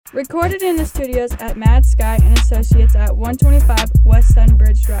Recorded in the studios at Mad Sky and Associates at 125 West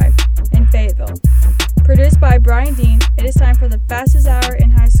Sunbridge Drive in Fayetteville. Produced by Brian Dean, it is time for the fastest hour in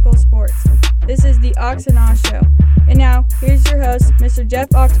high school sports. This is the Ox and Oz Show. And now, here's your host, Mr.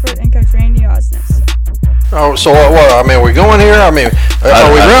 Jeff Oxford and Coach Randy Osnes. Oh, so what? I mean, are we going here? I mean, what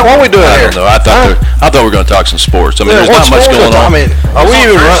are we doing here? I don't know. I thought we were going to talk some sports. I mean, there's not much going on. I mean, are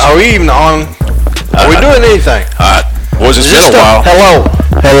we even on? Are we doing anything? Boys, it's been a while.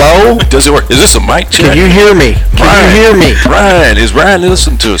 Hello? Does it work? Is this a mic check? Can you hear me? Ryan, is Ryan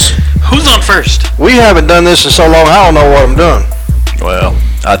listening to us? Who's on first? We haven't done this in so long, I don't know what I'm doing. Well,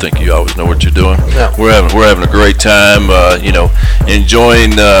 I think you always know what you're doing. Yeah. We're having a great time,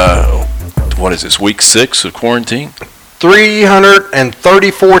 enjoying, what is this, week 6 of quarantine?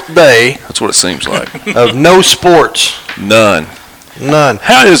 334th day. That's what it seems like. Of no sports. None.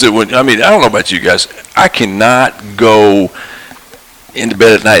 How is it when, I don't know about you guys, I cannot go into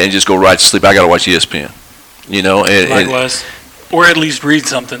bed at night and just go right to sleep. I got to watch ESPN, Likewise. Or at least read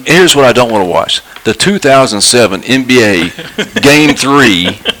something. Here's what I don't want to watch. The 2007 NBA Game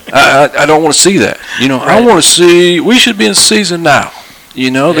 3, I don't want to see that. Right. I want to see, we should be in season now.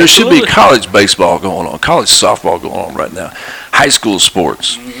 There should be college baseball going on, college softball going on right now, high school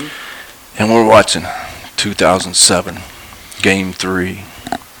sports. Mm-hmm. And we're watching 2007 Game 3.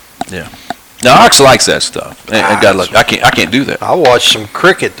 Yeah. Now, Ox likes that stuff. And God, look, I can't do that. I watched some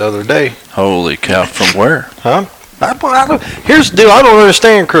cricket the other day. Holy cow. From where? Huh? Here's the deal. I don't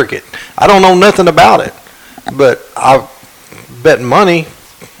understand cricket. I don't know nothing about it. But I bet money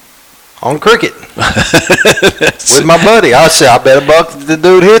on cricket with my buddy. I said, I bet $1 the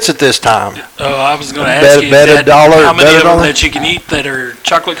dude hits it this time. Oh, I was going to ask you $1 how many of them that you can eat that are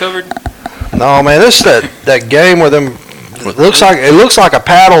chocolate covered? No, man, this is that game where them. It looks like a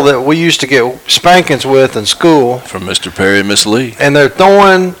paddle that we used to get spankings with in school. From Mr. Perry and Miss Lee. And they're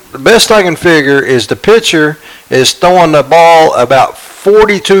throwing, the best I can figure is the pitcher is throwing the ball about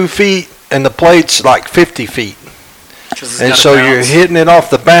 42 feet and the plate's like 50 feet. And so you're hitting it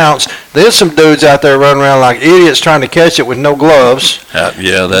off the bounce. There's some dudes out there running around like idiots trying to catch it with no gloves.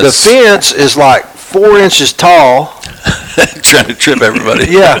 The fence is like 4 inches tall. Trying to trip everybody.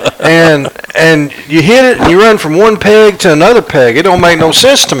 Yeah, and you hit it and you run from one peg to another peg. It don't make no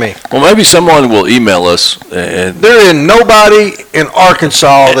sense to me. Well, maybe someone will email us. And there is nobody in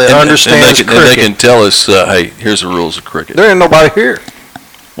Arkansas that understands cricket. And they can tell us, hey, here's the rules of cricket. There ain't nobody here.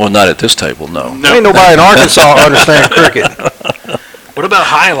 Well, not at this table, no. There ain't nobody in Arkansas understands cricket. What about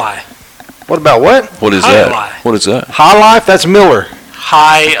High Lie? What about what? What is High that? Lie. What is that? High Life? That's Miller.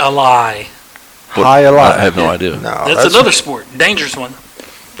 High Lie. High Lie. I have no idea. No, that's another sport, dangerous one.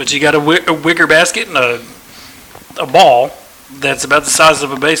 But you got a wicker basket and a ball that's about the size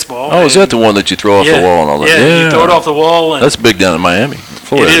of a baseball. Oh, is that the one that you throw off the wall and all that? Yeah, you throw it off the wall. And that's big down in Miami,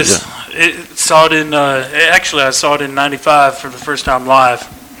 Florida. It is. Actually, I saw it in '95 for the first time live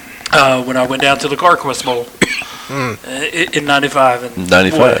when I went down to the CarQuest Bowl in '95.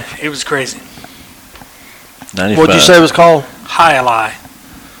 95. Boy, it was crazy. 95. What'd you say it was called? High Lie.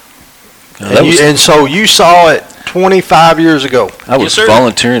 And so you saw it 25 years ago. I was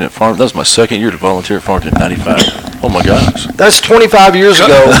volunteering at Farm. That was my second year to volunteer at Farmington in '95. Oh my gosh. That's 25 years ago.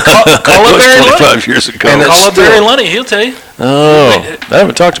 Call up Barry 25 years ago. And call up Barry Lunny. He'll tell you. Oh, I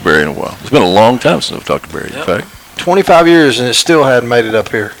haven't talked to Barry in a while. It's been a long time since I've talked to Barry. In fact, 25 years and it still hadn't made it up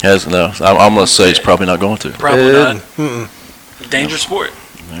here. Hasn't no. I'm going to say it's probably not going to. Probably not. Dangerous sport.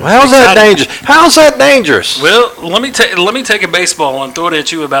 Well, how's that dangerous? How's that dangerous? Well, let me take a baseball and throw it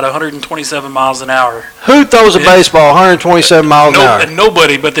at you about 127 miles an hour. Who throws a baseball 127 miles an hour?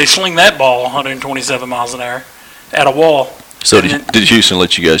 Nobody, but they sling that ball 127 miles an hour at a wall. So did Houston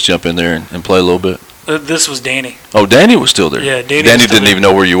let you guys jump in there and play a little bit? This was Danny. Oh, Danny was still there. Yeah, Danny didn't even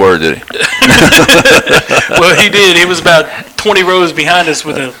know where you were, did he? Well, he did. He was about 20 rows behind us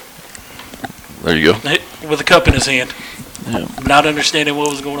with a. There you go. With a cup in his hand. Yeah. Not understanding what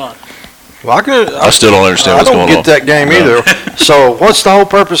was going on. Well, I still don't understand what's going on. I don't get that game either. So what's the whole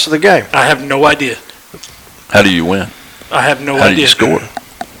purpose of the game? I have no idea. How do you win? I have no idea. How do you score?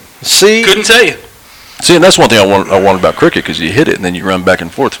 See? Couldn't tell you. See, and that's one thing I want about cricket, because you hit it and then you run back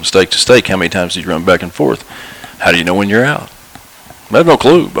and forth from stake to stake. How many times do you run back and forth? How do you know when you're out? I have no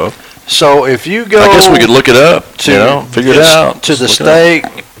clue, Bo. So if you go... I guess we could look it up, figure it out. To the stake...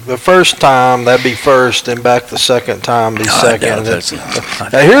 The first time, that'd be first, and back the second time, be second.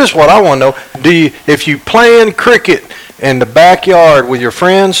 Now, here's what I want to know. If you playing cricket in the backyard with your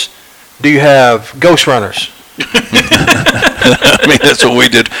friends, do you have ghost runners? I mean, that's what we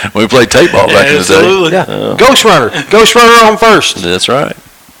did when we played tape ball back in the day. Yeah. Ghost runner on first. That's right.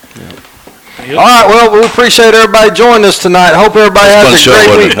 Yeah. Yep. All right, well, we appreciate everybody joining us tonight. Hope everybody has a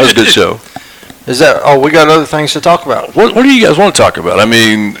great week. That was a good show. Is that? Oh, we got other things to talk about. What do you guys want to talk about? I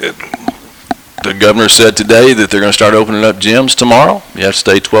mean, the governor said today that they're going to start opening up gyms tomorrow. You have to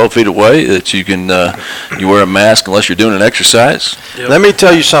stay 12 feet away. That you can you wear a mask unless you're doing an exercise. Yep. Let me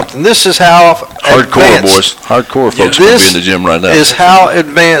tell you something. This is how hardcore boys, hardcore folks will be in the gym right now. This is how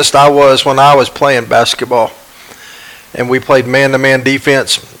advanced I was when I was playing basketball, and we played man-to-man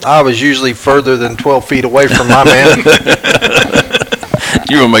defense. I was usually further than 12 feet away from my man.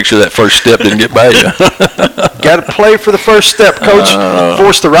 You want to make sure that first step didn't get by you. Got to play for the first step, Coach.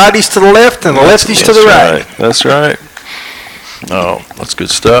 Force the righties to the left and the lefties to the right. That's right. Oh, that's good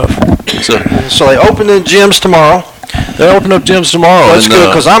stuff. So they open the gyms tomorrow. They open up gyms tomorrow. That's good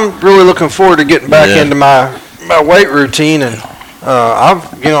because I'm really looking forward to getting back into my weight routine, and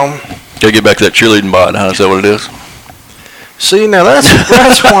gotta get back to that cheerleading bod, huh? Is that what it is? See, now that's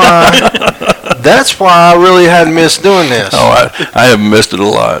why I really hadn't missed doing this. Oh, I have missed it a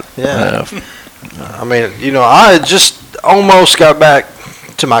lot. Yeah. I mean, I had just almost got back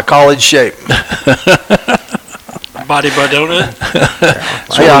to my college shape. Body by donut.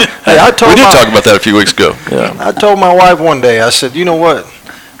 We did talk about that a few weeks ago. Yeah. I told my wife one day, I said, you know what?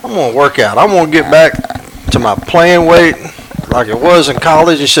 I'm going to work out. I'm going to get back to my playing weight like it was in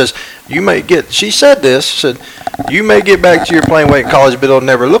college. And she says, she said this, said, you may get back to your playing weight in college, but it'll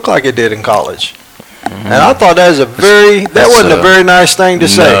never look like it did in college. Mm-hmm. And I thought that wasn't a very nice thing to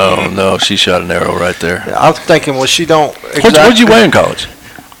say. No, she shot an arrow right there. I was thinking, well, she don't. What did you weigh in college?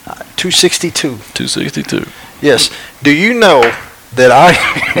 262. 262. Yes. Do you know that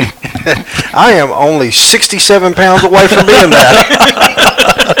I am only 67 pounds away from being that?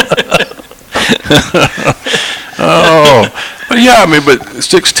 Oh, but yeah, I mean, but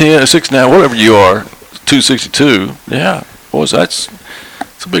 6'10", 6'9", whatever you are, 262. Yeah, boys, that's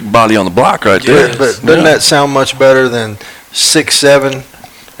a big body on the block right there. But doesn't that sound much better than 6'7"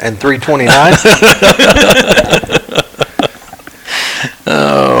 and 329?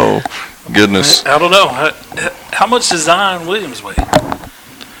 Oh, goodness. I don't know. How much does Zion Williams weigh?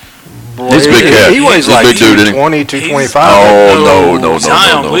 Boy, he's a big cat. He weighs like big dude, 220, 225. Oh, no.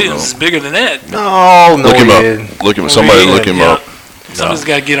 Zion Williams is bigger than that. No, look him up. Look him. Somebody look him up. Somebody's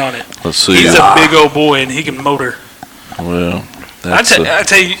got to get on it. Let's see. He's a big old boy, and he can motor. Well, I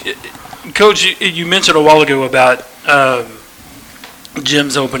tell you, Coach, you mentioned a while ago about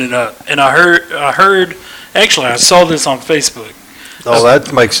gyms opening up, and I heard. Actually, I saw this on Facebook. Oh,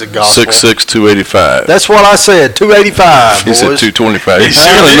 that makes it gospel. 6'6", 285. That's what I said, 285, He said 225. He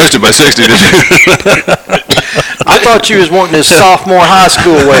really missed it by 60, did you? I thought you was wanting his sophomore high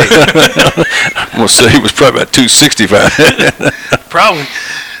school weight. I'm going to say he was probably about 265. Probably.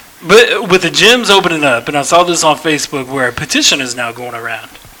 But with the gyms opening up, and I saw this on Facebook where a petition is now going around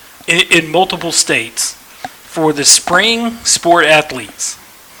in multiple states for the spring sport athletes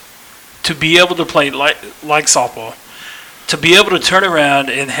to be able to play like softball, to be able to turn around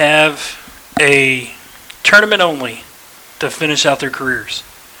and have a tournament only to finish out their careers.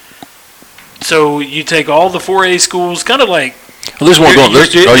 So you take all the 4A schools, kind of like. Well, there's one going. Are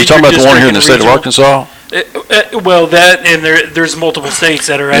you talking about the one here in the state of Arkansas? Well, that and there's multiple states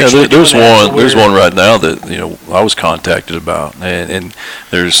that are actually. There's one. There's one right now that I was contacted about, and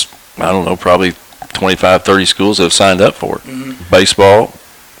there's probably 25, 30 schools that have signed up for it. Mm-hmm. Baseball,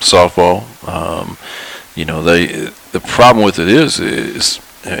 softball. The problem with it is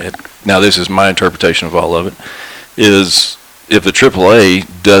now this is my interpretation of all of it, is if the AAA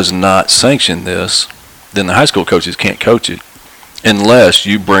does not sanction this, then the high school coaches can't coach it unless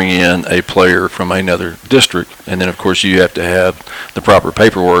you bring in a player from another district, and then of course you have to have the proper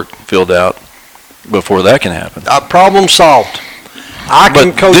paperwork filled out before that can happen. Problem solved. I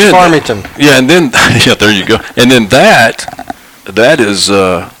can coach Farmington. Yeah, and then there you go. And then that is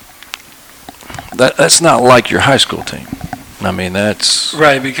that's not like your high school team. I mean, that's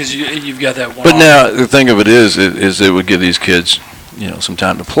right, because you've got that one. But now the thing of it is it would give these kids, some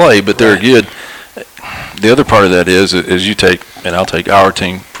time to play. But they're good. The other part of that is you take, and I'll take our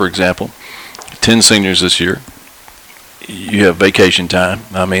team for example, 10 seniors this year. You have vacation time.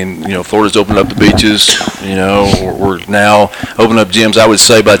 I mean, Florida's opened up the beaches. We're now opening up gyms. I would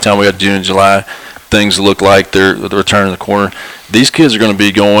say by the time we got to June and July, things look like they're turning the corner. These kids are going to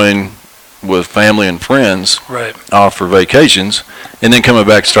be going with family and friends off for vacations, and then coming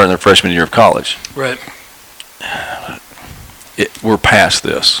back starting their freshman year of college. Right. We're past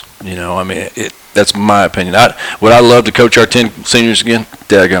this. That's my opinion. Would I love to coach our 10 seniors again?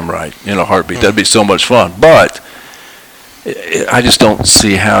 Daggum right. In a heartbeat. That'd be so much fun. But I just don't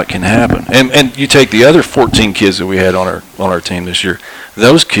see how it can happen. And you take the other 14 kids that we had on our team this year.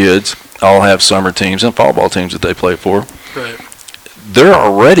 Those kids all have summer teams and fall ball teams that they play for. Right. They're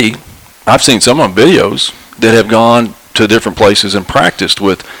already, I've seen some on videos that have gone to different places and practiced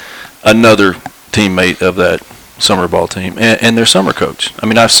with another teammate of that summer ball team and their summer coach. I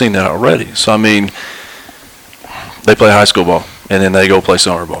mean, I've seen that already. So, I mean, they play high school ball and then they go play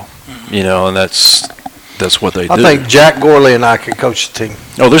summer ball, you know, and that's what they do. I think Jack Gorley and I can coach the team.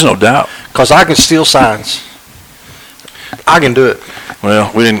 Oh, there's no doubt. Because I can steal signs. I can do it.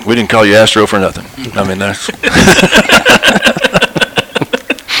 Well, we didn't call you Astro for nothing. I mean, that's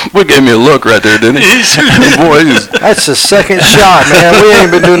we gave me a look right there, didn't he? Boy, that's the second shot, man. We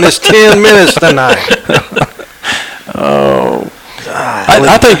ain't been doing this 10 minutes tonight. Oh,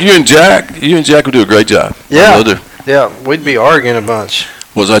 I think you and Jack would do a great job. Yeah, yeah, we'd be arguing a bunch.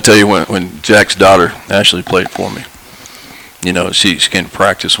 Was I tell you when Jack's daughter Ashley played for me? You know, she came to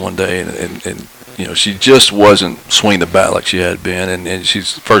practice one day and you know, she just wasn't swinging the bat like she had been, and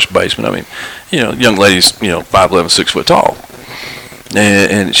she's first baseman. I mean, you know, young lady's, you know, 5'11", 6 foot tall,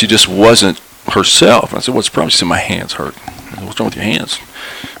 and she just wasn't herself. And I said, "What's the problem?" She said, "My hands hurt." I said, "What's wrong with your hands?"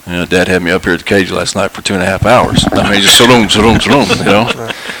 You know, Dad had me up here at the cage last night for 2.5 hours. I mean, just saloon, you know.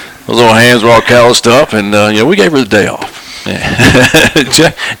 Those little hands were all calloused up, and you know, we gave her the day off.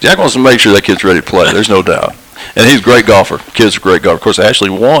 Jack wants to make sure that kid's ready to play. There's no doubt. And he's a great golfer. Kid's a great golfer. Of course, Ashley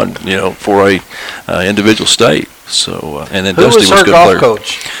won, you know, for a individual state. So, and then Who Dusty was was a her good golf player.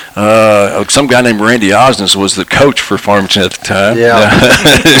 coach? Some guy named Randy Osnes was the coach for Farmington at the time. Yeah.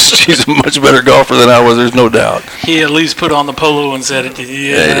 She's a much better golfer than I was. There's no doubt. He at least put on the polo and said, "Yeah,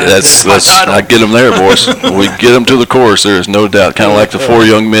 Hey, that's my title." I get them there, boys. We get them to the course. There is no doubt. Kind of like the 4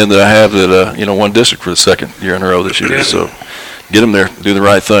 young men that I have that you know, won district for the second year in a row this year. Yeah. So, get them there. Do the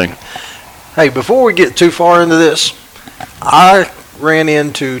right thing. Hey, before we get too far into this, I ran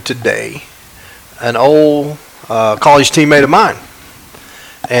into today an old college teammate of mine.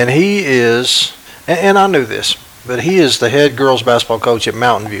 And he is, and I knew this, but he is the head girls basketball coach at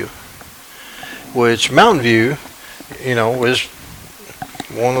Mountain View. Which Mountain View, you know, is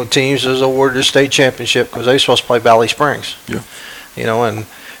one of the teams that was awarded a state championship because they were supposed to play Valley Springs. Yeah. You know, and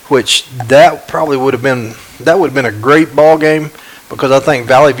which that probably would have been a great ball game because I think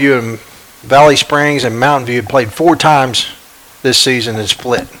Valley View and Valley Springs and Mountain View had played 4 times this season and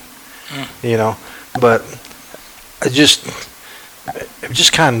split. You know, but it was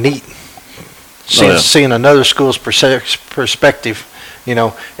just kind of neat seeing another school's perspective. You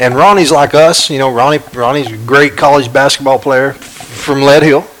know, and Ronnie's like us. You know, Ronnie's a great college basketball player from Lead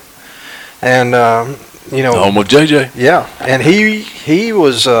Hill, and you know, Home with JJ. Yeah, and he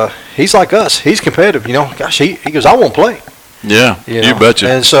was he's like us. He's competitive. You know, gosh, he goes, I won't play. Yeah, You you betcha.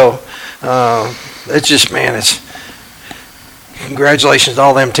 And so it's just, man, it's congratulations to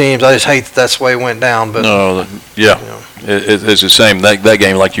all them teams. I just hate that's the way it went down. But No, yeah, you know. it's the same. That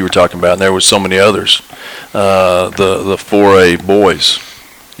game, like you were talking about, and there was so many others. The 4A boys,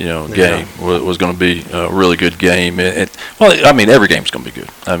 you know, game was going to be a really good game. Well, I mean, every game's going to be good.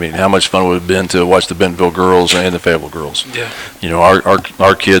 I mean, how much fun would it have been to watch the Bentonville girls and the Fayetteville girls? Yeah. You know,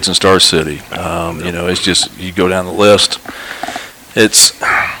 our kids in Star City. You know, it's just, you go down the list. It's,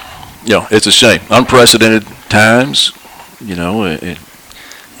 you know, it's a shame. Unprecedented times. You know,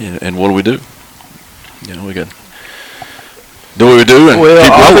 and what do we do? You know, we got do what we do and Well, keep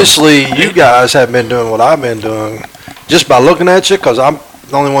rolling. obviously, you guys have been doing what I've been doing just by looking at you, because I'm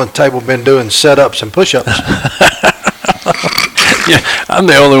the only one at the table been doing setups and push-ups. Yeah, I'm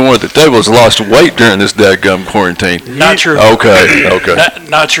the only one at the table that's lost weight during this dadgum quarantine. Not true. Okay.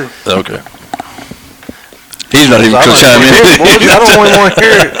 Not true. Okay. He's not even I going to chime in. I don't even want to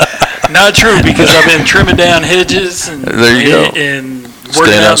hear it. Not true, because I've been trimming down hedges and There you go. and working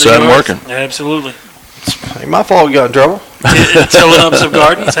Staying out outside in and the yard. working. Absolutely. Ain't my fault you got in trouble. Tilling up some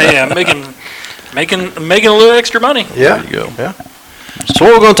gardens. Hey, I'm making a little extra money. Yeah. There you go. Yeah. So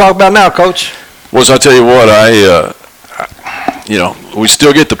what we're going to talk about now, Coach? Well, so I tell you what, you know, we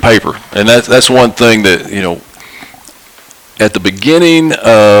still get the paper, and that's one thing that, you know, at the beginning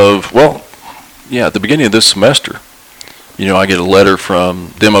of this semester, you know, I get a letter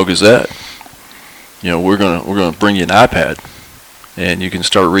from Demo Gazette. You know, we're gonna bring you an iPad, and you can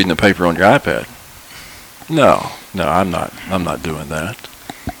start reading the paper on your iPad. No, I'm not doing that.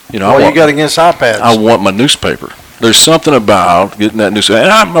 You know, What you got against iPads? I want my newspaper. There's something about getting that newspaper.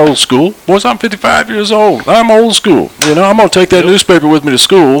 And I'm old school. Boys, I'm 55 years old. I'm old school. You know, I'm going to take that newspaper with me to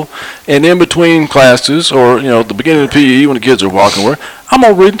school, and in between classes, or, you know, at the beginning of PE when the kids are walking over, I'm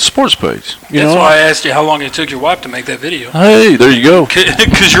going to read the sports page. That's why I asked you how long it took your wife to make that video. Hey, there you go.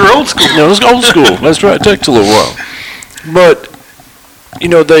 Because you're old school. You know, it's old school. That's right. It takes a little while. But, you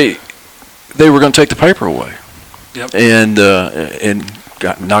know, they were going to take the paper away. Yep. And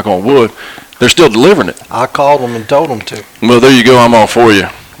knock on wood, they're still delivering it. I called them and told them to. Well, there you go. I'm all for you.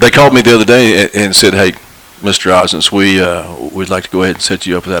 They called me the other day and said, "Hey, Mr. Osnes, we'd like to go ahead and set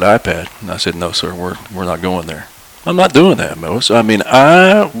you up with that iPad." And I said, "No, sir, we're not going there. I'm not doing that, Moose. I mean,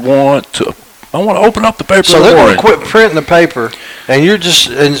 I want to open up the paper." So they're going to quit printing the paper, and you're just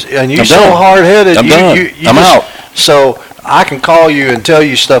and you're so done. hard-headed. I'm done. I'm out. So I can call you and tell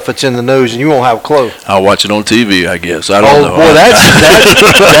you stuff that's in the news, and you won't have a clue. I'll watch it on TV, I guess. I don't know. Oh, boy,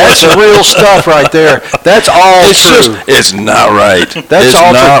 that's real stuff right there. That's all true. It's not right. That's it's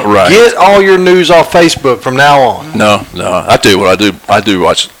all not true. right. Get all your news off Facebook from now on. No. I tell you what I do. I do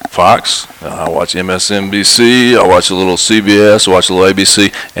watch Fox. I watch MSNBC. I watch a little CBS. I watch a little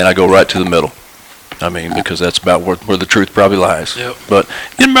ABC, and I go right to the middle. I mean, because that's about where the truth probably lies. Yep. But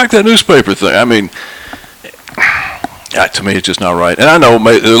getting back to that newspaper thing, I mean, to me, it's just not right. And I know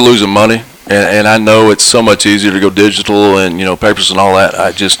they're losing money, and I know it's so much easier to go digital and, papers and all that.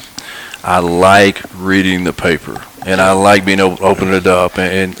 I like reading the paper, and I like being able to open it up,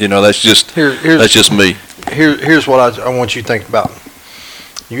 and that's just that's just me. Here's what I want you to think about.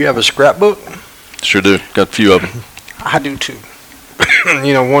 You have a scrapbook? Sure do. Got a few of them. I do too.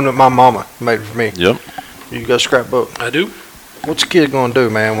 One that my mama made for me. Yep. You got a scrapbook? I do. What's a kid gonna do,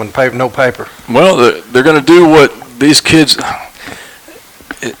 man, when no paper? Well, they're gonna do what these kids.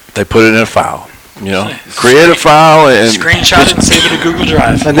 They put it in a file. Create a file and screenshot it and save it to Google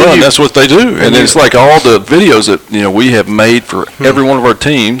Drive. And that's what they do. And it's like all the videos that we have made for every one of our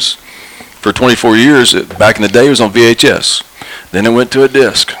teams for 24 years. Back in the day, it was on VHS. Then it went to a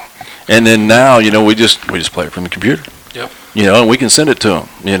disc, and then now we just play it from the computer. Yep. And we can send it to them.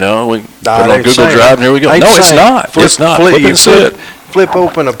 We put it on ain't Google saying Drive, and here we go. Ain't No, it's saying. not. It's not. Flip and sit. Flip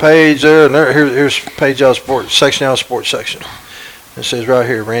open a page there, and here's page out of sports section, out of sports section. It says right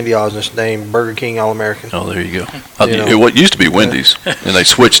here, Randy Osnes named Burger King All-American. Oh, there you go. What used to be Wendy's, and they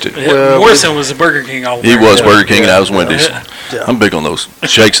switched it. Well, Morrison was a Burger King All-American. He was Burger King, and I was Wendy's. Yeah. I'm big on those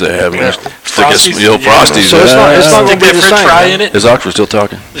shakes they have. Frosties. Frosties. So it's not going to be the French fry same. in it. Is Oxford still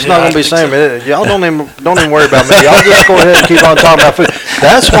talking? It's not going to be the same. Y'all don't even worry about me. Y'all just go ahead and keep on talking about food.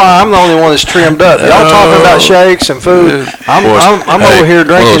 That's why I'm the only one that's trimmed up. Y'all talking about shakes and food. I'm over here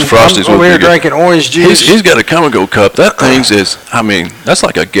drinking. I'm over here drinking orange juice. He's got a come and go cup. That thing's that's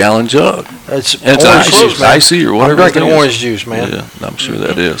like a gallon jug. It's orange juice, icy or whatever. I'm drinking orange juice, man. Yeah, I'm sure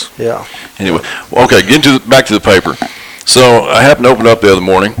that is. Yeah. Anyway, okay, back to the paper. So I happened to open up the other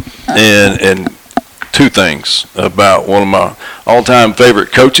morning, and two things about one of my all-time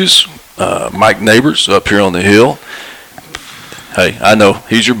favorite coaches, Mike Neighbors, up here on the hill. Hey, I know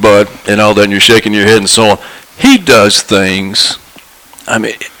he's your bud and all that, and you're shaking your head and so on. He does things. I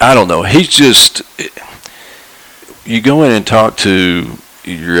mean, I don't know. He's just. You go in and talk to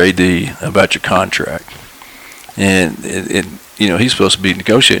your AD about your contract, and he's supposed to be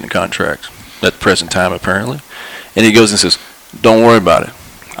negotiating a contract at the present time apparently, and he goes and says, "Don't worry about it.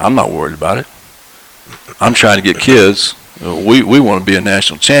 I'm not worried about it. I'm trying to get kids. We want to be a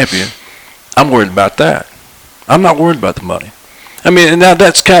national champion. I'm worried about that. I'm not worried about the money." I mean, and now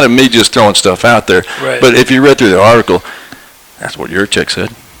that's kind of me just throwing stuff out there. Right. But if you read through the article, that's what your check said.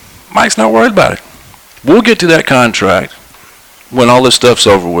 Mike's not worried about it. We'll get to that contract when all this stuff's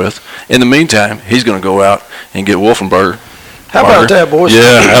over with. In the meantime, he's going to go out and get Wolfenberger. How about that, boys?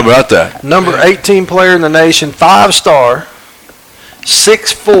 Yeah, how about that? Number 18 player in the nation, 5-star,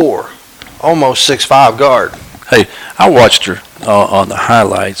 6'4", almost 6'5" guard. Hey, I watched her on the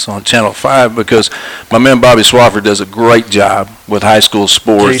highlights on Channel 5 because my man Bobby Swafford does a great job with high school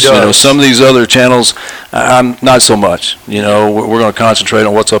sports. He does. Some of these other channels, I'm not so much. We're going to concentrate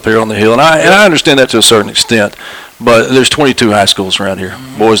on what's up here on the hill, and I understand that to a certain extent. But there's 22 high schools around here.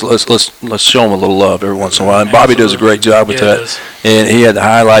 Boys, let's show them a little love every once in a while. And Bobby does a great job with that. And he had the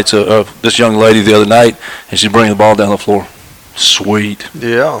highlights of this young lady the other night, and she's bringing the ball down the floor. Sweet.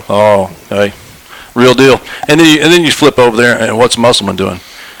 Yeah. Oh, hey. Real deal. And then you flip over there, and what's Musselman doing?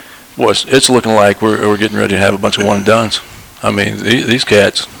 Boys, it's looking like we're getting ready to have a bunch of one-and-dones. I mean, these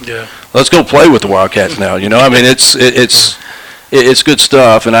cats. Yeah. Let's go play with the Wildcats now. I mean, it's good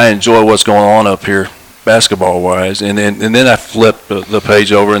stuff, and I enjoy what's going on up here, basketball-wise. And then I flip the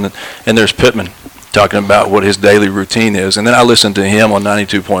page over, and there's Pittman talking about what his daily routine is. And then I listened to him on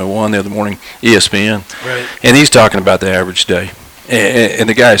 92.1 the other morning, ESPN. Right. And he's talking about the average day. And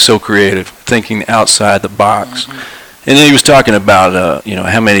the guy is so creative, thinking outside the box. Mm-hmm. And then he was talking about,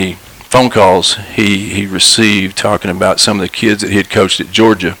 how many phone calls he received talking about some of the kids that he had coached at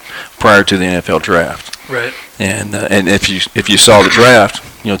Georgia prior to the NFL draft. Right. And if you saw the draft,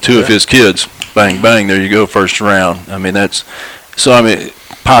 two of his kids, bang, bang, there you go, first round. I mean,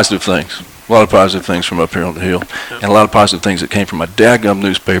 positive things. A lot of positive things from up here on the hill, and a lot of positive things that came from a daggum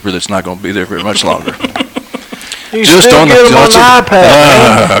newspaper that's not going to be there very much longer. You just on the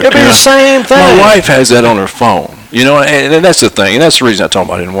iPad. It'd be the same thing. My wife has that on her phone, and that's the thing, and that's the reason I told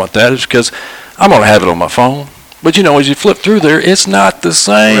them I didn't want that, is because I'm going to have it on my phone. But as you flip through there, it's not the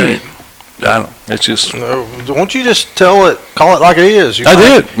same. Right. It's just. Won't you just call it like it is? I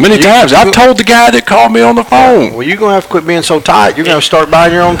did many times. I've told the guy that called me on the phone. Well, you're gonna have to quit being so tight. You're gonna start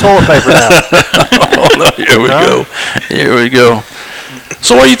buying your own toilet paper now. No, here we go. Here we go.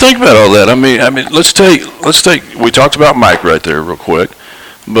 So, what do you think about all that? I mean, let's take. We talked about Mike right there, real quick.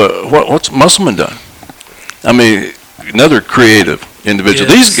 But what's Musselman done? I mean, another creative individual.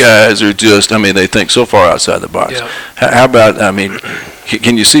 Yes. These guys are just. They think so far outside the box. Yep. How about?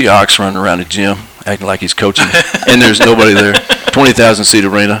 Can you see Ox running around the gym acting like he's coaching, and there's nobody there? 20,000 seat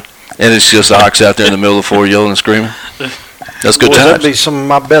arena, and it's just Ox out there in the middle of the floor yelling and screaming. That's good times. That'd be some of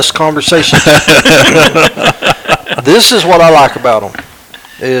my best conversations. This is what I like about him.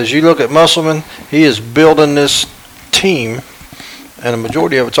 Is you look at Musselman, he is building this team, and the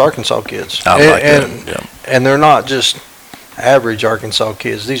majority of it's Arkansas kids. And they're not just average Arkansas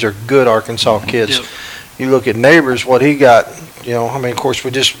kids. These are good Arkansas kids. Yep. You look at Neighbors, what he got. Of course, we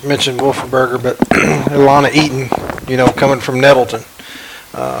just mentioned Wolfenberger, but Alana Eaton, coming from Nettleton.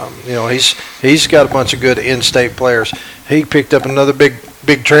 He's got a bunch of good in-state players. He picked up another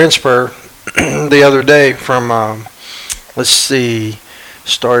big transfer the other day from, the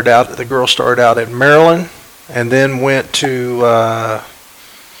girl started out at Maryland and then went to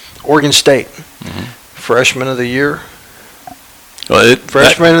Oregon State. Mm-hmm. Freshman of the year.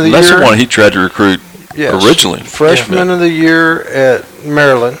 Freshman of the year. That's the one he tried to recruit. Yes. Originally. Freshman of the year at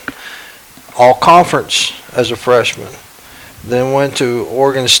Maryland, all conference as a freshman. Then went to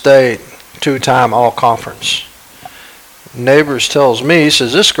Oregon State, 2-time all conference. Neighbors tells me, he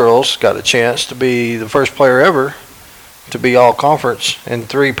says, this girl's got a chance to be the first player ever to be all conference in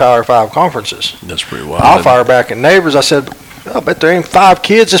 3 Power 5 conferences. That's pretty wild. I'll fire back at Neighbors. I said, I bet there ain't 5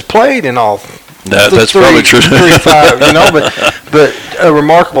 kids that's played in all. That's probably true. 3, 5, but a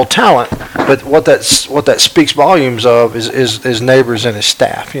remarkable talent. But what that speaks volumes of is Neighbors and his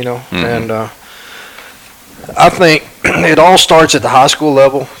staff, Mm-hmm. And I think it all starts at the high school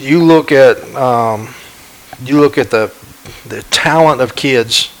level. You look at the talent of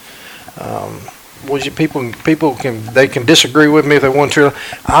kids. People can disagree with me if they want to.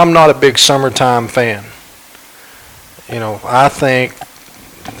 I'm not a big summertime fan. I think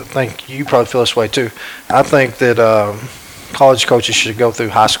you probably feel this way too. I think that college coaches should go through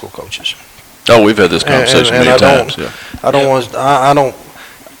high school coaches. Oh, we've had this conversation many times. I don't want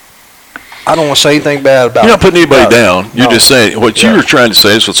to say anything bad about. You're not putting anybody down. You're just saying what you were trying to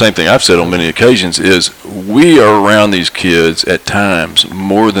say. Is the same thing I've said on many occasions. Is we are around these kids at times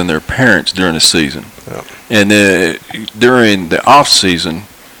more than their parents during the season, and then during the off season,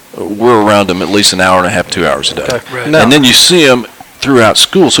 we're around them at least an hour and a half, 2 hours a day, Right. And then you see them throughout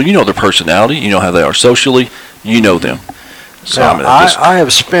school, so you know their personality, you know how they are socially, you know them. So I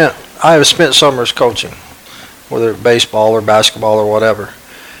have spent summers coaching, whether it's baseball or basketball or whatever,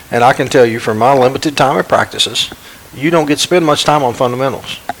 and I can tell you from my limited time at practices, you don't get to spend much time on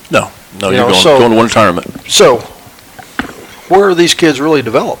fundamentals. No, you're going to one tournament. So, where are these kids really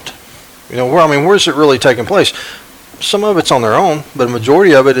developed? Where's it really taking place? Some of it's on their own, but a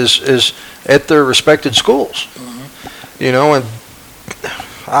majority of it is at their respected schools. Mm-hmm. And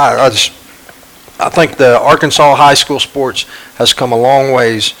I think the Arkansas high school sports has come a long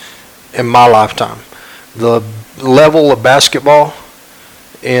ways in my lifetime. The level of basketball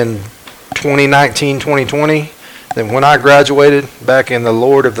in 2019, 2020, than when I graduated back in the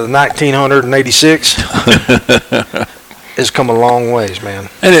Lord of the 1986 has come a long ways, man.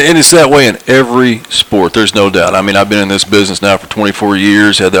 And it's that way in every sport. There's no doubt. I've been in this business now for 24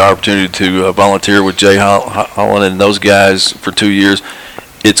 years, had the opportunity to volunteer with Jay Holland and those guys for 2 years.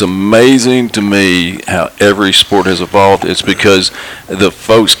 It's amazing to me how every sport has evolved. It's because the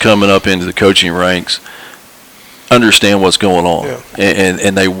folks coming up into the coaching ranks understand what's going on,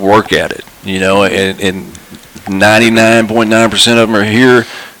 and they work at it, and 99.9% of them are here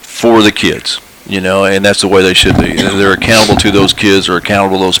for the kids, and that's the way they should be. They're accountable to those kids, they're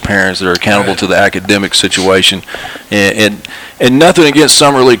accountable to those parents, they're accountable to the academic situation, and nothing against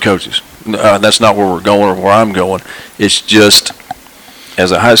summer league coaches. That's not where we're going or where I'm going. It's just,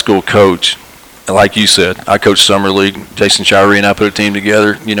 as a high school coach, like you said, I coached summer league. Jason Shirey and I put a team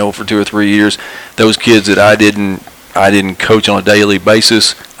together, for 2 or 3 years. Those kids that I didn't coach on a daily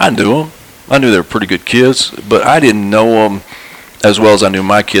basis, I knew them. I knew they were pretty good kids, but I didn't know them as well as I knew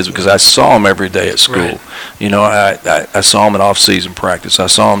my kids because I saw them every day at school. Right. You know, I saw them in off-season practice. I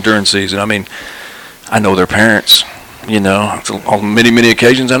saw them during season. I mean, I know their parents. You know, on many, many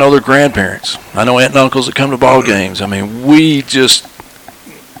occasions, I know their grandparents. I know aunt and uncles that come to ball games. I mean, we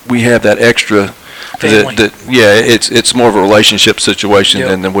have that extra. Family. It's more of a relationship situation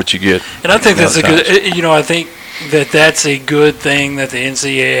than what you get. And I think that's a good. You know, I think that's a good thing that the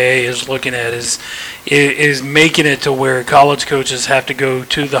NCAA is looking at is making it to where college coaches have to go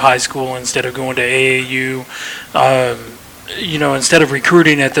to the high school instead of going to AAU. You know, instead of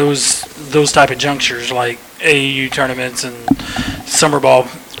recruiting at those type of junctures like AAU tournaments and summer ball,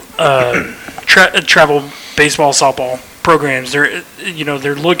 travel baseball, softball programs, they're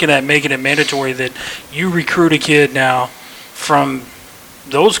looking at making it mandatory that you recruit a kid now from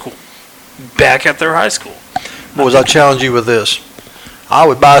those schools back at their high school. Boys, I challenge you with this. I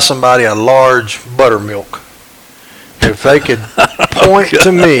would buy somebody a large buttermilk if they could point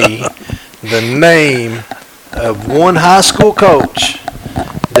to me the name of one high school coach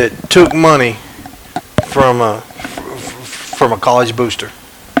that took money from a college booster.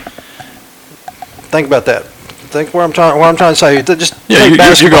 Think about that. Think what I'm trying to say. Just take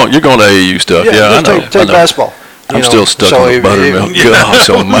basketball. You're going to AAU stuff. Yeah, I know. Take basketball. I'm still stuck on the buttermilk. Gosh,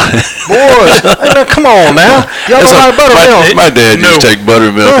 on my boys, come on now. Y'all don't like buttermilk. My dad used to take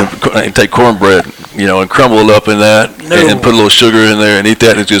buttermilk and take cornbread, and crumble it up in that and put a little sugar in there and eat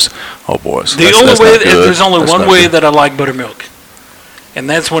that. And it's just, oh boys. There's only one way that I like buttermilk, and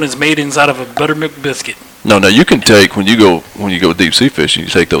that's when it's made inside of a buttermilk biscuit. No, you can take when you go deep sea fishing, you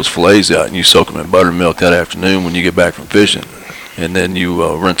take those fillets out and you soak them in buttermilk that afternoon when you get back from fishing. And then you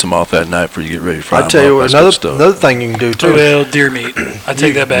rinse them off that night before you get ready to fry them. I tell you what, another thing you can do too. Well, deer meat. I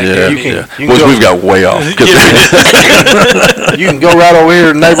take that back. Yeah, deer meat. We've got way off. You can go right over here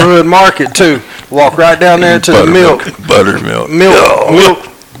to the neighborhood market too. Walk right down there to the milk. Buttermilk. Milk.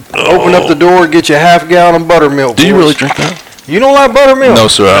 Open up the door, get you a half gallon of buttermilk. Do you really drink that? You don't like buttermilk? No,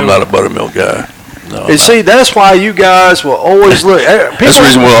 sir. I'm not a buttermilk guy. No, and see, that's why you guys will always look. That's the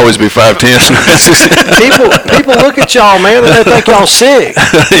reason we'll always be 5'10". people look at y'all, man, and they think y'all sick.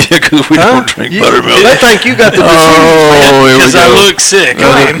 Yeah, because we don't drink buttermilk. They think you got the disease. Oh, here we Because go. I look sick.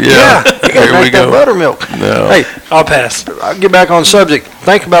 Yeah, you got to drink that buttermilk. No. Hey, I'll pass. I'll get back on the subject.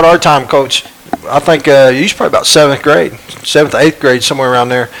 Think about our time, Coach. I think you was probably about 7th, 8th grade, somewhere around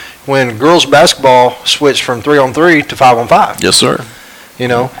there, when girls basketball switched from 3-on-3 to 5-on-5. Yes, sir.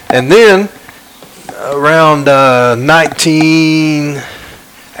 And then around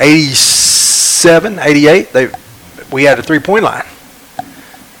 1987, 88, we had a 3-point line.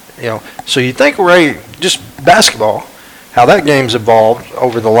 So you think just basketball, how that game's evolved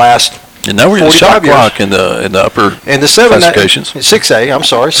over the last. And now we're in the shot clock in the upper classifications. 6A. I'm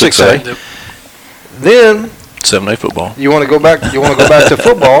sorry, 6A. Yep. Then 7A football. You want to go back to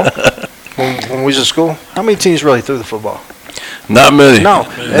football? When we was in school, how many teams really threw the football? Not many. No.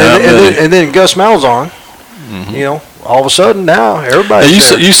 And then Gus Malzahn, all of a sudden now everybody.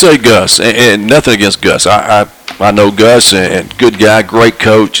 You say Gus, and nothing against Gus. I know Gus and good guy, great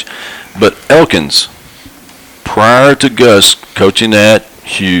coach, but Elkins, prior to Gus coaching at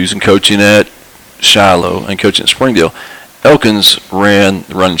Hughes and coaching at Shiloh and coaching at Springdale, Elkins ran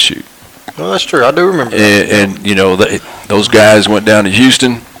the run and shoot. Well, that's true. I do remember that. And those guys went down to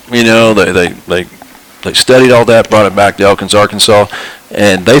Houston. They studied all that, brought it back to Elkins, Arkansas,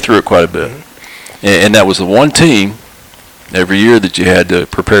 and they threw it quite a bit. And that was the one team every year that you had to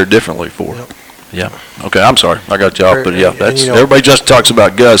prepare differently for. Yep. Yeah. Okay, I'm sorry. I got you off, but yeah, that's everybody just talks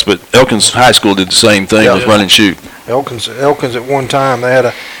about Gus, but Elkins High School did the same thing with run and shoot. Elkins at one time, they had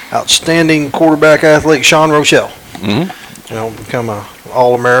an outstanding quarterback athlete, Sean Rochelle. Mm-hmm. Become a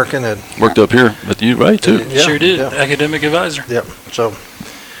All-American. And worked up here with you, right, too? Sure did. Yeah. Academic advisor. Yep. So,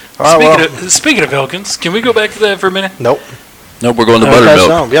 speaking of Elkins, can we go back to that for a minute? Nope. Nope, we're going to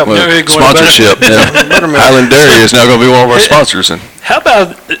buttermilk. Yeah, sponsorship. Highland Dairy is now going to be one of our sponsors. And how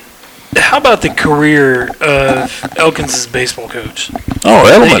about the career of Elkins' baseball coach? Oh,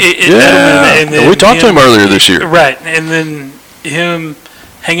 Edelman. Edelman, we talked to him earlier this year. Right, and then him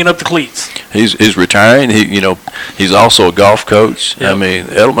hanging up the cleats. He's retiring. He's also a golf coach. Yep. I mean,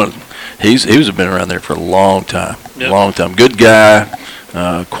 Edelman, he's been around there for a long time. Yep. Long time. Good guy,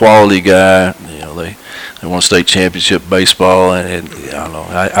 quality guy. They won a state championship baseball, and I don't know.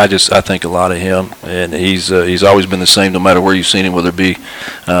 I think a lot of him, and he's always been the same no matter where you've seen him, whether it be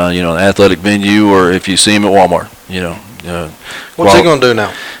an athletic venue or if you see him at Walmart. What's he going to do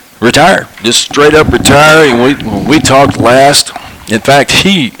now? Retire. Just straight up retire. And when we talked last, in fact,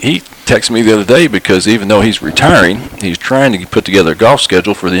 he texted me the other day because even though he's retiring, he's trying to put together a golf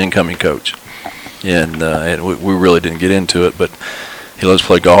schedule for the incoming coach. and we really didn't get into it, but he loves to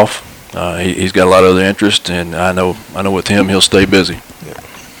play golf. He's got a lot of other interest, and I know with him he'll stay busy. Yeah.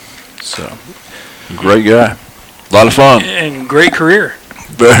 So, great guy, a lot of fun, and great career.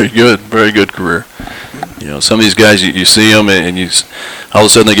 Very good career. You know, some of these guys, you see them, and all of a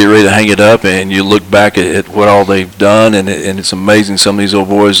sudden they get ready to hang it up, and you look back at what all they've done, and it's amazing. Some of these old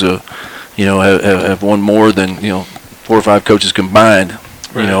boys, have won more than 4 or 5 coaches combined,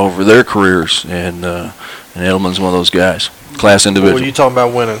 right, over their careers, and Edelman's one of those guys, class individual. Well, you talking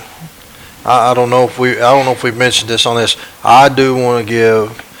about winning? I don't know if we've mentioned this on this. I do want to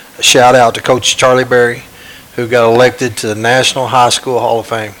give a shout out to Coach Charlie Berry, who got elected to the National High School Hall of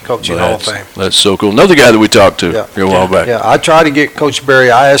Fame, Coaching Hall of Fame. That's so cool. Another guy that we talked to a while back. Yeah, I tried to get Coach Berry.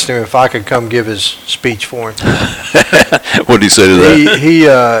 I asked him if I could come give his speech for him. What did he say to that?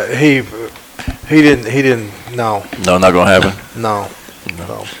 He didn't. No. No, not gonna happen. No.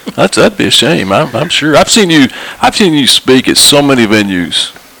 That'd be a shame. I'm sure. I've seen you speak at so many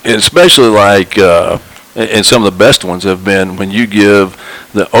venues, and especially like and some of the best ones have been when you give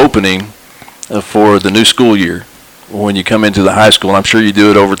the opening for the new school year when you come into the high school. I'm sure you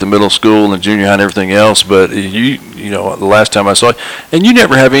do it over at the middle school and junior high and everything else, but you know the last time I saw it, and you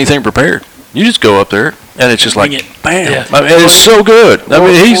never have anything prepared. You just go up there, and it's just like, bam. Yeah. I mean, it's so good. I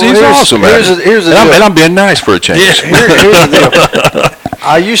mean, he's awesome, man. Here's the deal. And I'm being nice for a change. Yeah, here's the deal.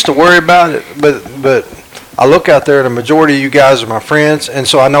 I used to worry about it, but I look out there, and the majority of you guys are my friends, and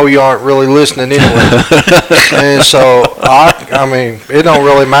so I know you aren't really listening anyway. And so, I mean, it don't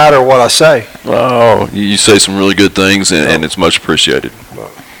really matter what I say. Oh, you say some really good things, and it's much appreciated.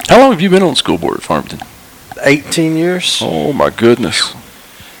 How long have you been on the school board at Farmington? 18 years. Oh, my goodness.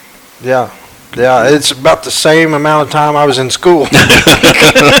 Yeah, it's about the same amount of time I was in school.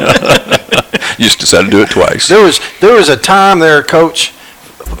 You just decided to do it twice. There was a time there, Coach,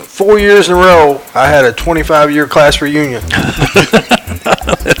 4 years in a row, I had a 25-year class reunion.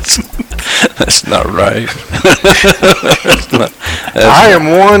 That's not right. I am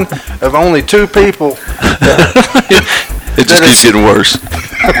one of only 2 people. It just keeps getting worse.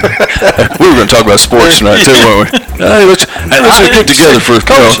 We were going to talk about sports tonight, too, weren't we? Hey, let's get together for a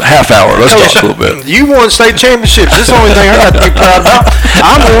half hour. Let's talk a little bit. You won state championships. This is the only thing I got to be proud about.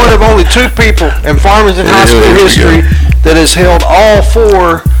 I'm one of only 2 people in Farmington High School history that has held all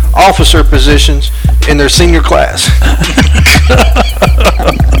 4 officer positions in their senior class.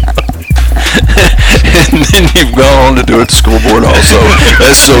 And then you've gone on to do it at the school board also.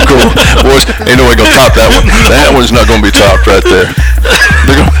 That's so cool. Boys, ain't no way going to top that one. That one's not going to be topped right there.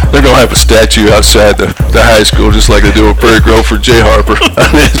 They're going to have a statue outside the high school just like they do at Prairie Grove for Jay Harper. I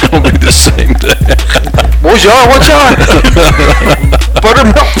mean, it's going to be the same thing. Boys, y'all, what y'all?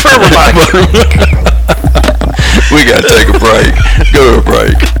 Buttermilk for everybody. We got to take a break. Go to a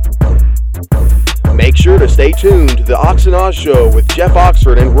break. Make sure to stay tuned to the Ox and Oz Show with Jeff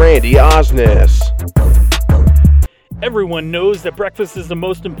Oxford and Randy Osnes. Everyone knows that breakfast is the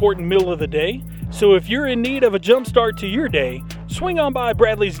most important meal of the day, so if you're in need of a jump start to your day, swing on by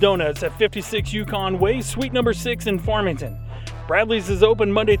Bradley's Donuts at 56 Yukon Way, Suite number 6 in Farmington. Bradley's is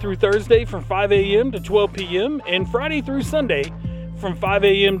open Monday through Thursday from 5 a.m. to 12 p.m. and Friday through Sunday from 5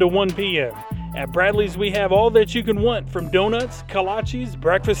 a.m. to 1 p.m. At Bradley's, we have all that you can want, from donuts, kolaches,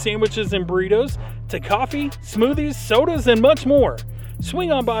 breakfast sandwiches and burritos, to coffee, smoothies, sodas, and much more.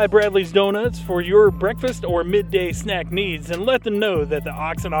 Swing on by Bradley's Donuts for your breakfast or midday snack needs and let them know that the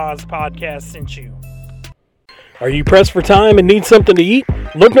Ox and Oz podcast sent you. Are you pressed for time and need something to eat?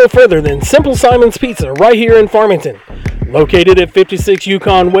 Look no further than Simple Simon's Pizza right here in Farmington. Located at 56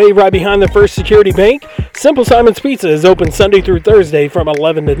 Yukon Way, right behind the First Security Bank, Simple Simon's Pizza is open Sunday through Thursday from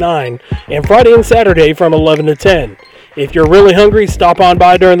 11 to 9 and Friday and Saturday from 11 to 10. If you're really hungry, stop on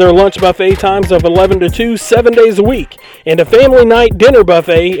by during their lunch buffet times of 11 to 2, 7 days a week, and a family night dinner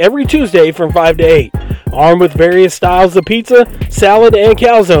buffet every Tuesday from 5 to 8. Armed with various styles of pizza, salad, and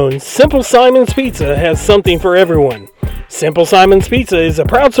calzones, Simple Simon's Pizza has something for everyone. Simple Simon's Pizza is a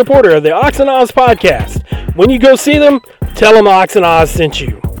proud supporter of the Ox and Oz podcast. When you go see them, tell them Ox and Oz sent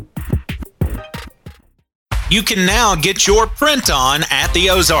you. You can now get your print on at the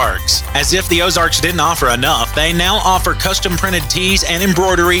Ozarks. As if the Ozarks didn't offer enough, they now offer custom printed tees and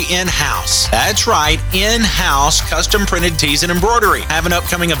embroidery in-house. That's right, in-house custom printed tees and embroidery. Have an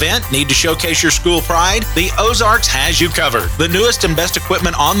upcoming event? Need to showcase your school pride? The Ozarks has you covered. The newest and best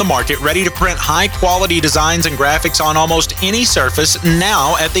equipment on the market, ready to print high-quality designs and graphics on almost any surface,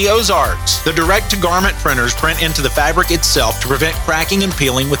 now at the Ozarks. The direct-to-garment printers print into the fabric itself to prevent cracking and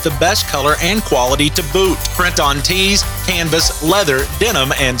peeling with the best color and quality to boot. print-on tees, canvas, leather,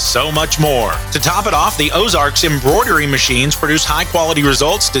 denim, and so much more. To top it off, the Ozarks embroidery machines produce high-quality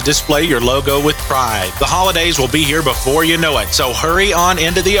results to display your logo with pride. The holidays will be here before you know it, so hurry on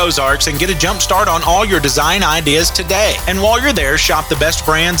into the Ozarks and get a jump start on all your design ideas today. And while you're there, shop the best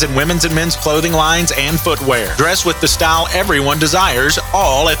brands in women's and men's clothing lines and footwear. Dress with the style everyone desires,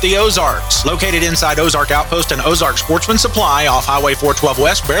 all at the Ozarks. Located inside Ozark Outpost and Ozark Sportsman Supply off Highway 412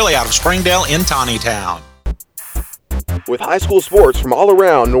 West, barely out of Springdale in Town. With high school sports from all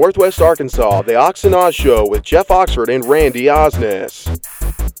around Northwest Arkansas, the Ox and Oz Show with Jeff Oxford and Randy Osnes.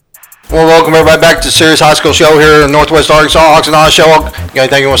 Well, welcome everybody back to the Serious High School Show here in Northwest Arkansas, Ox and Oz Show. You got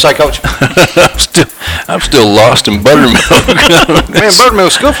anything you want to say, Coach? I'm still lost in buttermilk. Man,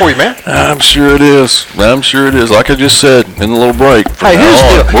 buttermilk's good for you, man. I'm sure it is. Like I just said in the little break. Hey, here's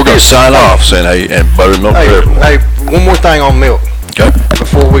the deal. We're going to sign off saying, hey, and buttermilk for everyone. Hey, one more thing on milk. Okay.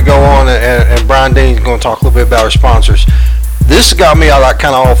 Before we go on, and Brian Dean's going to talk a little bit about our sponsors. This got me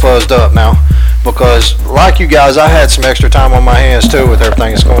kind of all fuzzed up now because, like you guys, I had some extra time on my hands too with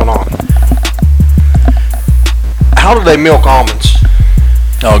everything that's going on. How do they milk almonds?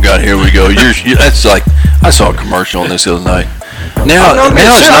 Oh God, here we go. That's like I saw a commercial on this the other night. Now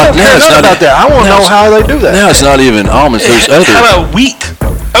it's not about that. I want to know how they do that. Now it's not even almonds. There's other. How about wheat?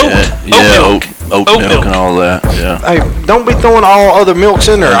 Oat milk and all that. Yeah. Hey, don't be throwing all other milks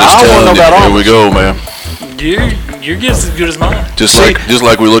in there. I want to know about almonds. Here we go, man. Your guess is as good as mine. Just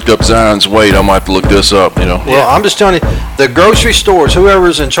like we looked up Zion's weight, I might have to look this up. You know. Well, I'm just telling you, the grocery stores,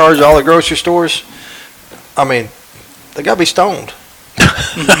 whoever's in charge of all the grocery stores, I mean, they got to be stoned.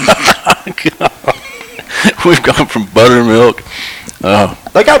 We've gone from buttermilk.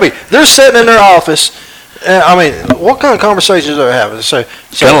 They got to be. They're sitting in their office. I mean, what kind of conversations are they having? So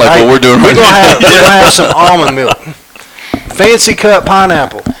kind of like what we're doing right now. We're going to have some almond milk. Fancy cut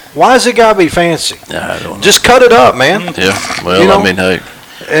pineapple. Why does it got to be fancy? I don't know. Just cut it up, man. Yeah. Well, I mean, hey.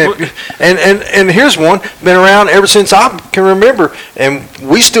 And here's one. Been around ever since I can remember, and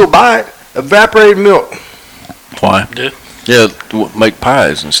we still buy it. Evaporated milk. Why? Yeah, make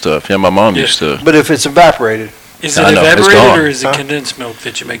pies and stuff. Yeah, my mom used to. But if it's evaporated. Is it evaporated or is it condensed milk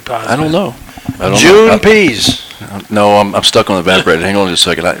that you make pies with? I don't know. June peas. No, I'm stuck on evaporated. Hang on just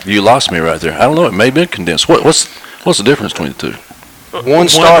a second. You lost me right there. I don't know. It may be condensed. What's the difference between the two?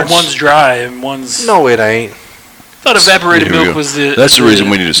 One's dry and one's... No, it ain't. I thought evaporated milk was the... That's the reason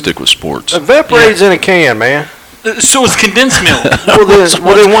we need to stick with sports. Evaporated's in a can, man. So it's condensed milk. Well,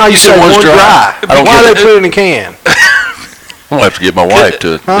 then why you say one's dry? Why they put it in a can? I'm going to have to get my wife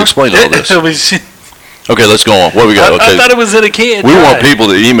to explain all this. Okay, let's go on. What do we got? Okay. I thought it was in a can. We want people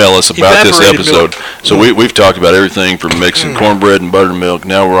to email us about this episode. Milk. So we've talked about everything from mixing cornbread and buttermilk.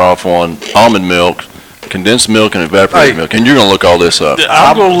 Now we're off on almond milk, condensed milk, and evaporated milk. And you're going to look all this up.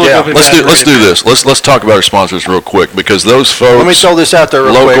 I'm going to look up evaporated Let's do this. Let's talk about our sponsors real quick because those folks. Let me throw this out there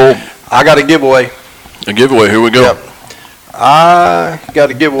real quick. I got a giveaway. A giveaway. Here we go. Yep. I got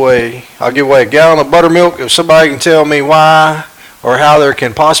a giveaway. I'll give away a gallon of buttermilk if somebody can tell me why or how there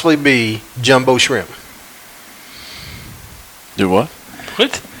can possibly be jumbo shrimp. Do what?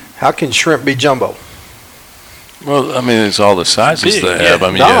 What? How can shrimp be jumbo? Well, I mean, it's all the sizes they have. I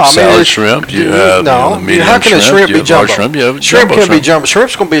mean, you have salad shrimp. You have medium how can a shrimp be jumbo? Shrimp, you have shrimp jumbo can be jumbo.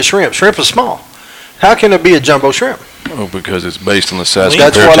 Shrimp's going to be a shrimp. Shrimp is small. How can it be a jumbo shrimp? Oh, because it's based on the size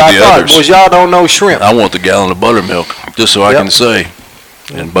That's compared what to I the thought. others. Was y'all don't know shrimp? I want the gallon of buttermilk, just so I can say,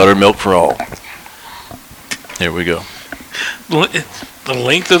 and buttermilk for all. Here we go. The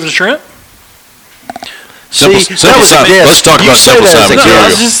length of the shrimp? Simple Simon. Let's talk about Simple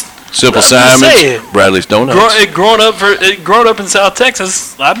Simon. Simple Simon, Bradley's Donuts. Growing up in South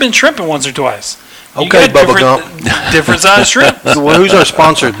Texas, I've been shrimping once or twice. Okay, Bubba Gump. Different size shrimp. Well, who's our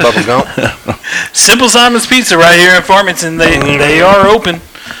sponsor, Bubba Gump? Simple Simon's Pizza right here in Farmington. They are open.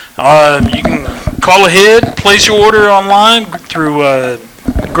 You can call ahead, place your order online through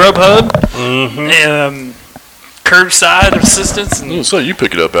Grubhub, curbside assistance. And so you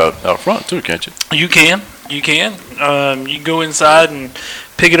pick it up out front too, can't you? You can. You can go inside and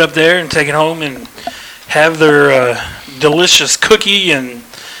pick it up there and take it home and have their delicious cookie and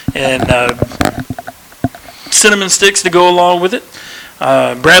cinnamon sticks to go along with it.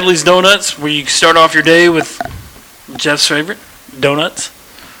 Bradley's Donuts, where you start off your day with Jeff's favorite, donuts.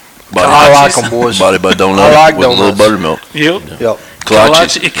 I like them, boys. Body by donuts I like with donuts. a little buttermilk. Yep.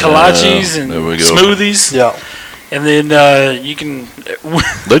 Kolaches and smoothies. Yeah. And then you can...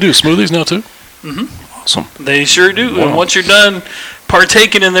 They do smoothies now, too? Mm-hmm. Awesome. They sure do. Wow. And once you're done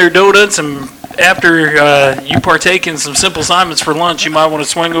partaking in their donuts and after you partake in some Simple Simons for lunch, you might want to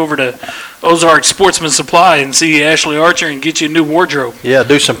swing over to Ozark Sportsman Supply and see Ashley Archer and get you a new wardrobe. Yeah,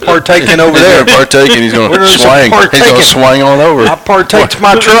 do some partaking over there. Partaking, he's going to swing. He's going to swing on over. I partake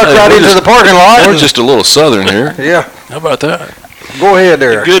my truck right into the parking lot. We're just a little southern here. Yeah. How about that? Go ahead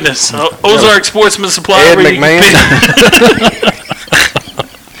there. Goodness. Ozark Sportsman Supply. Ed McMahon.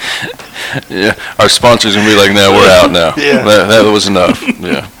 Yeah, our sponsors going to be like, no, we're out now. Yeah. That was enough.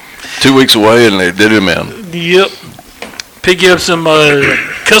 Yeah. 2 weeks away, and they did him in. Yep. Pick you up some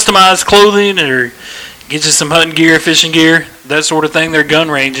customized clothing or get you some hunting gear, fishing gear, that sort of thing. Their gun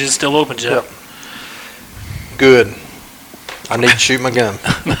range is still open, Jeff. Yep. Good. I need to shoot my gun.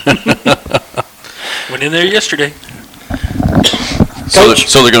 Went in there yesterday. So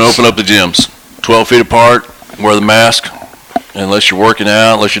they're going to open up the gyms, 12 feet apart, wear the mask, unless you're working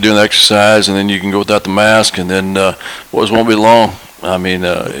out, unless you're doing exercise, and then you can go without the mask, and then boys won't be long. I mean,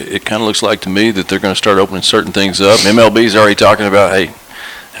 it kind of looks like to me that they're going to start opening certain things up. MLB's already talking about, hey,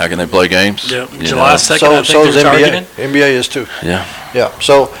 how can they play games? Yep. July 2nd, I think so is they're NBA. targeting. NBA is too. Yeah. Yeah.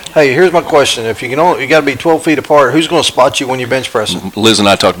 So, hey, here's my question. If you got to be 12 feet apart, who's going to spot you when you're bench pressing? Liz and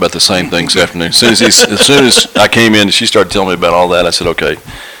I talked about the same thing this afternoon. As soon as I came in, she started telling me about all that. I said, okay.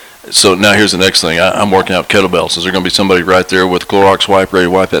 So now here's the next thing. I'm working out kettlebells. Is there going to be somebody right there with a Clorox wipe ready to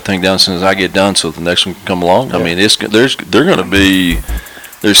wipe that thing down as soon as I get done so the next one can come along? Yeah. I mean, they're going to be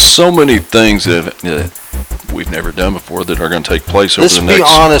 – there's so many things that we've never done before that are going to take place over the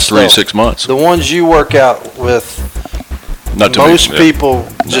next 3 to 6 months. The ones you work out with, most people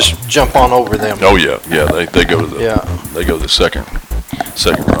just jump on over them. Oh yeah, they go to the second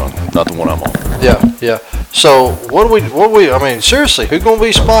run, not the one I'm on. Yeah. So what do we? I mean, seriously, who's going to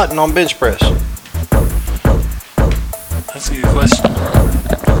be spotting on bench press? That's a good question.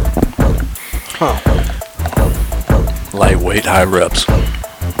 Lightweight, high reps.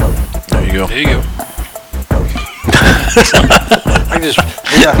 There you go. I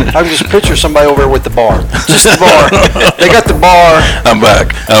can just picture somebody over there with the bar. Just the bar. They got the bar. I'm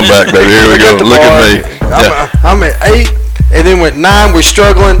back, baby. Here we go. Look at me. I'm at 8, and then with 9 we're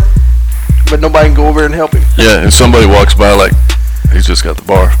struggling, but nobody can go over there and help him. Yeah, and somebody walks by like, he's just got the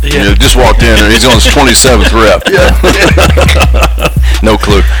bar. Yeah. You just walked in, and he's on his 27th rep. Yeah. No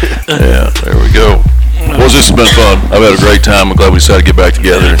clue. Yeah, there we go. Well, this has been fun. I've had a great time. I'm glad we decided to get back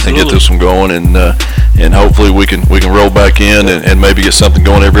together and get this one going, and hopefully we can roll back in and maybe get something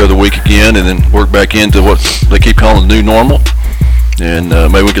going every other week again, and then work back into what they keep calling the new normal, and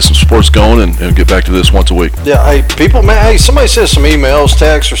maybe we get some sports going and get back to this once a week. Yeah, hey, people, man, hey, somebody send some emails,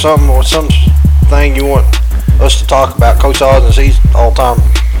 text, or something, or something you want us to talk about. Coach Osnes, he's all the time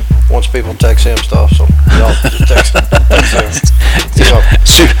wants people to text him stuff, so y'all just text him.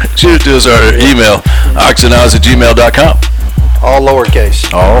 Shoot it to us, our email, oxandeyes@gmail.com. All lowercase.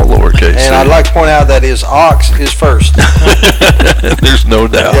 And I'd like to point out that his ox is first. There's no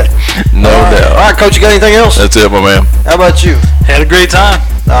doubt. Yeah. No doubt. All right, Coach, you got anything else? That's it, my man. How about you? Had a great time.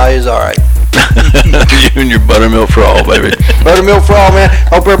 Nah, he's all right. You and your buttermilk frog, baby. Buttermilk frog, man.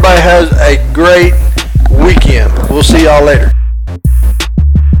 Hope everybody has a great weekend. We'll see y'all later.